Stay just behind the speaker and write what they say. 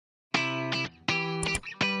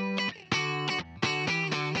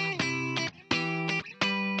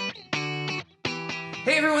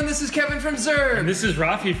Hey everyone, this is Kevin from ZURB. And this is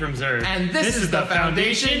Rafi from ZURB. And this is the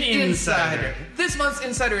Foundation Insider. This month's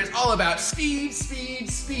Insider is all about speed, speed,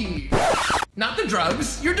 speed. Not the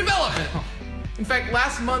drugs, your development. In fact,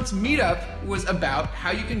 last month's meetup was about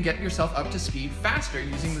how you can get yourself up to speed faster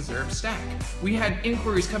using the ZURB stack. We had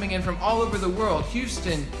inquiries coming in from all over the world.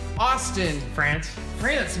 Houston, Austin, France.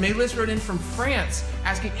 Maylis wrote in from France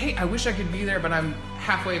asking, hey, I wish I could be there, but I'm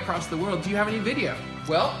halfway across the world. Do you have any video?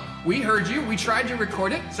 Well, we heard you. We tried to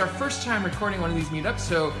record it. It's our first time recording one of these meetups,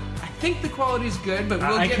 so I think the quality's good, but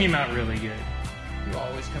I came out really good. You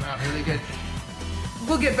always come out really good.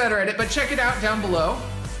 We'll get better at it, but check it out down below.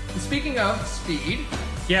 And speaking of speed...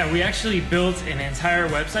 Yeah, we actually built an entire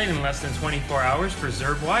website in less than 24 hours for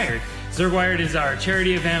ZURB Wired. ZURB Wired is our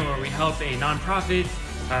charity event where we help a nonprofit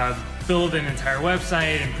build an entire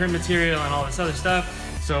website and print material and all this other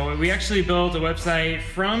stuff. So we actually built a website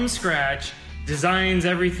from scratch, designs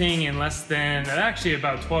everything in less than, actually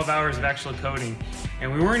about 12 hours of actual coding.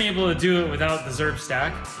 And we weren't able to do it without the ZURB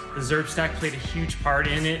stack. The ZURB stack played a huge part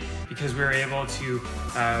in it because we were able to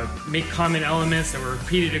make common elements that were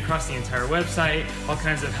repeated across the entire website, all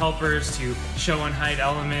kinds of helpers to show and hide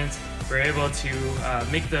elements. We're able to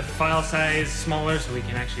make the file size smaller so we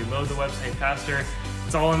can actually load the website faster.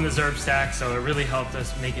 It's all in the ZURB stack, so it really helped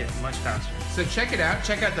us make it much faster. So check it out,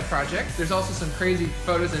 check out the project. There's also some crazy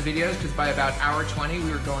photos and videos because by about hour 20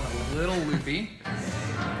 we were going a little loopy. I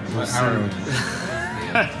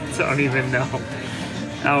don't even know.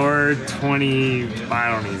 Hour 20,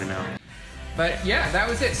 I don't even know. But yeah, that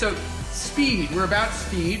was it. So speed, we're about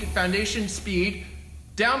speed, foundation speed.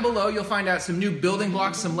 Down below you'll find out some new building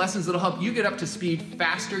blocks, some lessons that'll help you get up to speed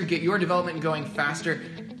faster, get your development going faster.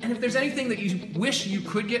 And if there's anything that you wish you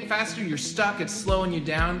could get faster, you're stuck, it's slowing you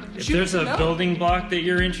down, if there's a building block that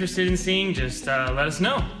you're interested in seeing, just let us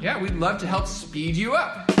know. Yeah, we'd love to help speed you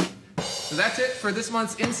up. So that's it for this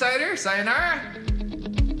month's Insider. Sayonara.